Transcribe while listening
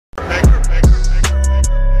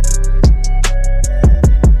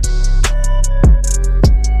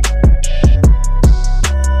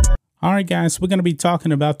right, guys, we're going to be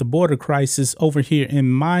talking about the border crisis over here in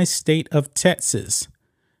my state of Texas.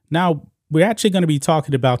 Now, we're actually going to be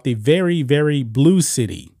talking about the very, very blue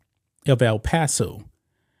city of El Paso.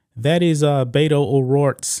 That is Beto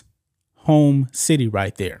O'Rourke's home city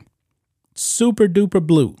right there. Super duper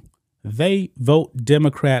blue. They vote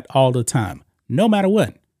Democrat all the time, no matter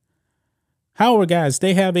what. However, guys,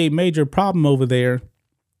 they have a major problem over there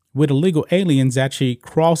with illegal aliens actually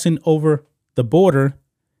crossing over the border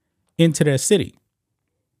into their city.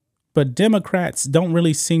 But Democrats don't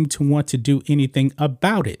really seem to want to do anything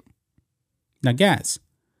about it. Now, guys,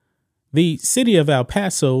 the city of El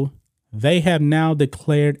Paso, they have now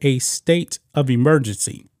declared a state of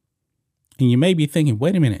emergency. And you may be thinking,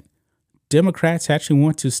 wait a minute, Democrats actually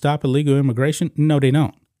want to stop illegal immigration? No, they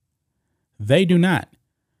don't. They do not.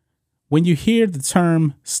 When you hear the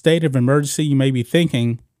term state of emergency, you may be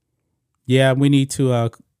thinking, yeah, we need to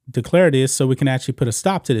declare this so we can actually put a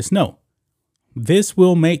stop to this. No, this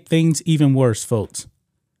will make things even worse, folks.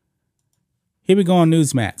 Here we go on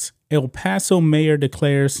Newsmax. El Paso mayor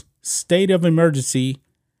declares state of emergency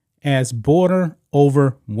as border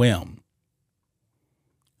overwhelmed.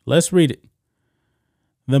 Let's read it.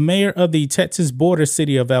 The mayor of the Texas border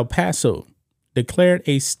city of El Paso declared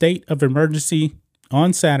a state of emergency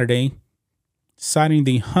on Saturday, citing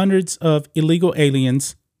the hundreds of illegal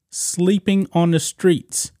aliens sleeping on the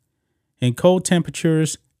streets in cold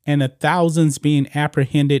temperatures and the thousands being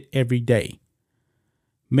apprehended every day.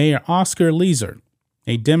 Mayor Oscar Leeser,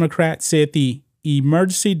 a Democrat, said the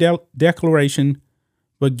emergency declaration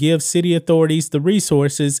would give city authorities the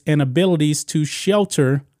resources and abilities to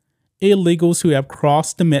shelter illegals who have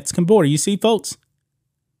crossed the Mexican border. You see, folks,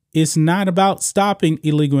 it's not about stopping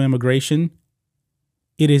illegal immigration.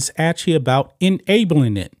 It is actually about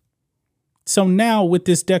enabling it. So now with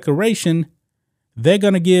this declaration, they're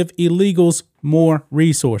going to give illegals more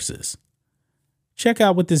resources. Check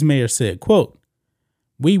out what this mayor said. Quote,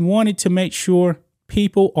 "We wanted to make sure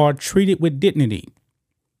people are treated with dignity.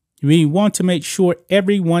 We want to make sure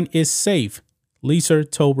everyone is safe," Leeser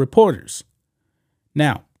told reporters.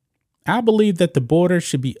 Now, I believe that the border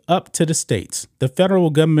should be up to the states. The federal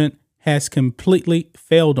government has completely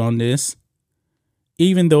failed on this,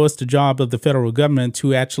 even though it's the job of the federal government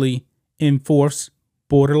to actually enforce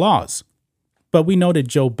border laws. But we know that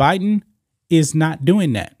Joe Biden is not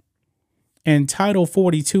doing that. And Title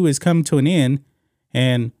 42 has come to an end.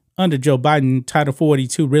 And under Joe Biden, Title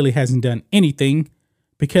 42 really hasn't done anything,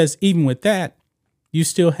 because even with that, you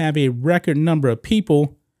still have a record number of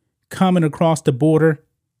people coming across the border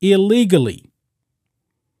illegally.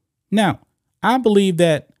 Now, I believe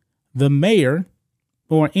that the mayor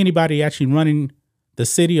or anybody actually running the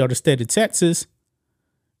city or the state of Texas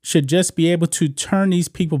should just be able to turn these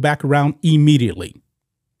people back around immediately.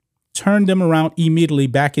 Turn them around immediately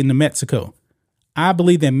back into Mexico. I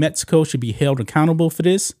believe that Mexico should be held accountable for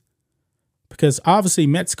this, because obviously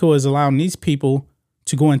Mexico is allowing these people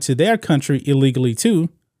to go into their country illegally too.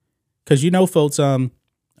 Because, you know, folks,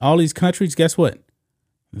 all these countries, guess what?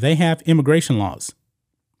 They have immigration laws.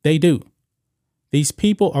 They do. These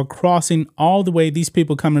people are crossing all the way. These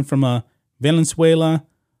people coming from Venezuela,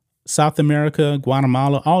 South America,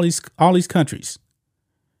 Guatemala, all these countries.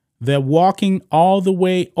 They're walking all the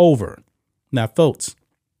way over. Now, folks,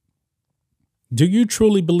 do you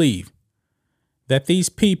truly believe that these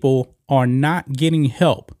people are not getting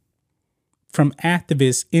help from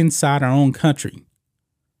activists inside our own country?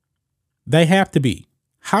 They have to be.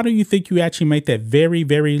 How do you think you actually make that very,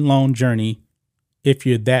 very long journey if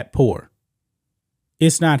you're that poor?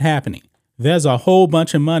 It's not happening. There's a whole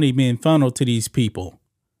bunch of money being funneled to these people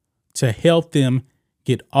to help them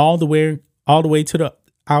get all the way to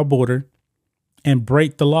our border and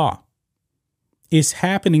break the law. It's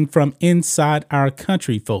happening from inside our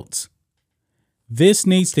country, folks. This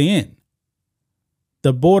needs to end.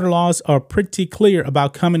 The border laws are pretty clear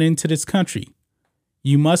about coming into this country.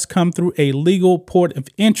 You must come through a legal port of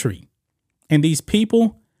entry. And these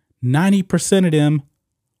people, 90% of them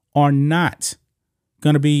are not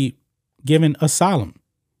going to be given asylum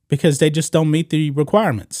because they just don't meet the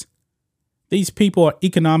requirements. These people are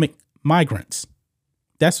economic migrants.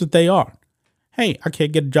 That's what they are. Hey, I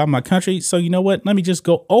can't get a job in my country, so you know what? Let me just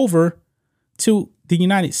go over to the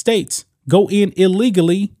United States, go in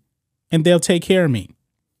illegally, and they'll take care of me.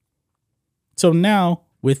 So now,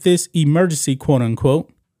 with this emergency, quote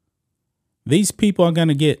unquote, these people are going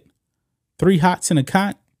to get 3 hots in a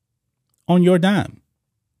cot on your dime.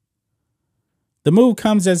 The move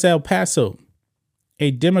comes as El Paso,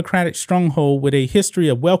 a Democratic stronghold with a history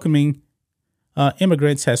of welcoming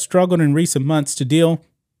immigrants, has struggled in recent months to deal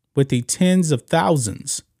with the tens of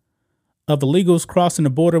thousands of illegals crossing the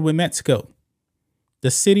border with Mexico.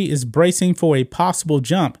 The city is bracing for a possible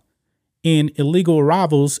jump in illegal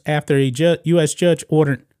arrivals after a U.S. judge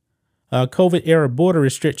ordered COVID-era border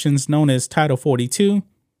restrictions known as Title 42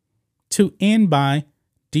 to end by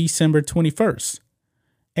December 21st.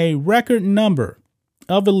 A record number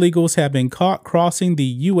of illegals have been caught crossing the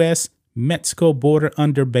U.S.-Mexico border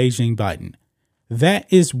under Beijing Biden. That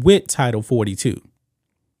is with Title 42.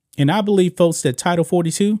 And I believe, folks, that Title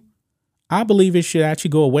 42, I believe it should actually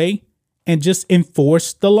go away and just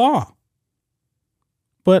enforce the law.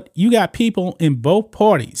 But you got people in both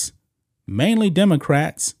parties, mainly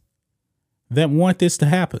Democrats, that want this to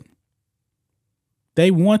happen.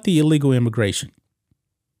 They want the illegal immigration.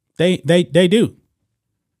 They do.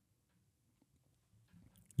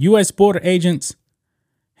 U.S. border agents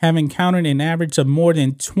have encountered an average of more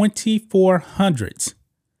than 2,400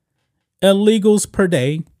 illegals per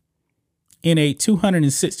day in a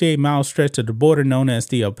 268-mile stretch of the border known as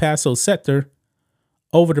the El Paso sector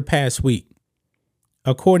over the past week,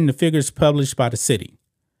 according to figures published by the city.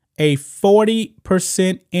 A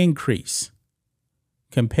 40% increase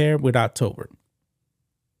compared with October.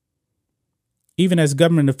 Even as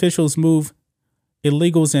government officials move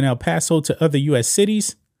illegals in El Paso to other U.S.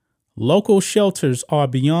 cities, local shelters are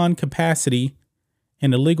beyond capacity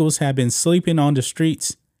and illegals have been sleeping on the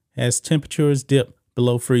streets as temperatures dip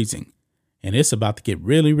below freezing. And it's about to get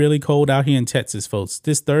really, really cold out here in Texas, folks.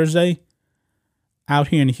 This Thursday, out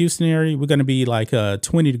here in the Houston area, we're going to be like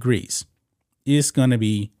 20 degrees. It's going to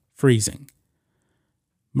be freezing.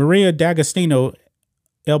 Maria D'Agostino,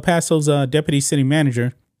 El Paso's deputy city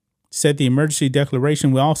manager, said the emergency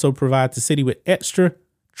declaration will also provide the city with extra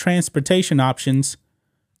transportation options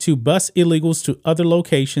to bus illegals to other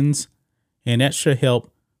locations and extra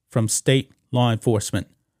help from state law enforcement.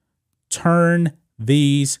 Turn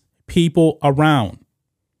these people around.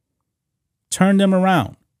 Turn them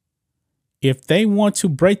around. If they want to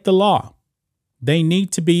break the law, they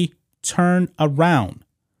need to be turned around.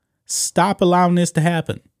 Stop allowing this to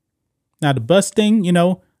happen. Now, the bus thing, you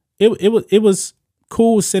know, it was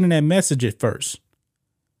cool sending that message at first.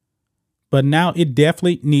 But now it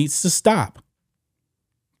definitely needs to stop.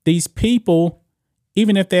 These people,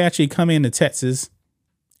 even if they actually come into Texas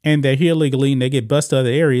and they're here legally and they get bused to other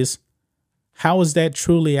areas, how is that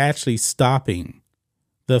truly actually stopping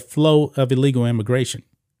the flow of illegal immigration?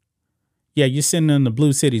 Yeah, you're sending them to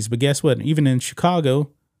blue cities, but guess what? Even in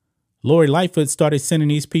Chicago, Lori Lightfoot started sending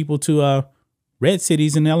these people to red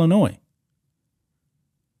cities in Illinois.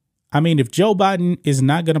 I mean, if Joe Biden is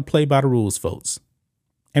not going to play by the rules, folks,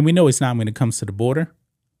 and we know it's not when it comes to the border,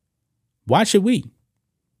 why should we?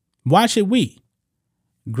 Why should we?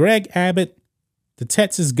 Greg Abbott, the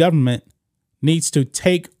Texas government, needs to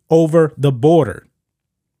take over the border.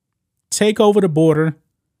 Take over the border.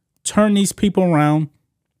 Turn these people around.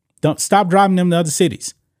 Don't stop driving them to other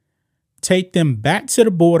cities. Take them back to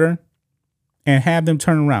the border and have them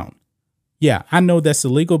turn around. Yeah, I know that's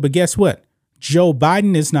illegal, but guess what? Joe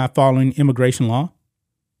Biden is not following immigration law.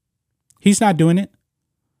 He's not doing it.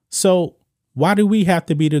 So why do we have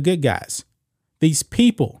to be the good guys? These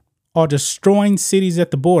people are destroying cities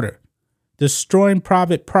at the border, destroying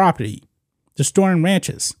private property, destroying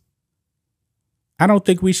ranches. I don't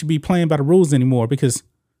think we should be playing by the rules anymore because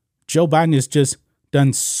Joe Biden has just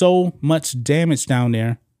done so much damage down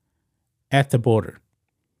there at the border.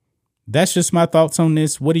 That's just my thoughts on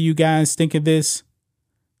this. What do you guys think of this?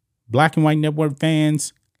 Black and White Network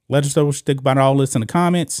fans, let us know what you think about all this in the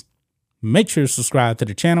comments. Make sure to subscribe to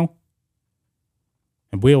the channel,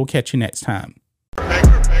 and we'll catch you next time.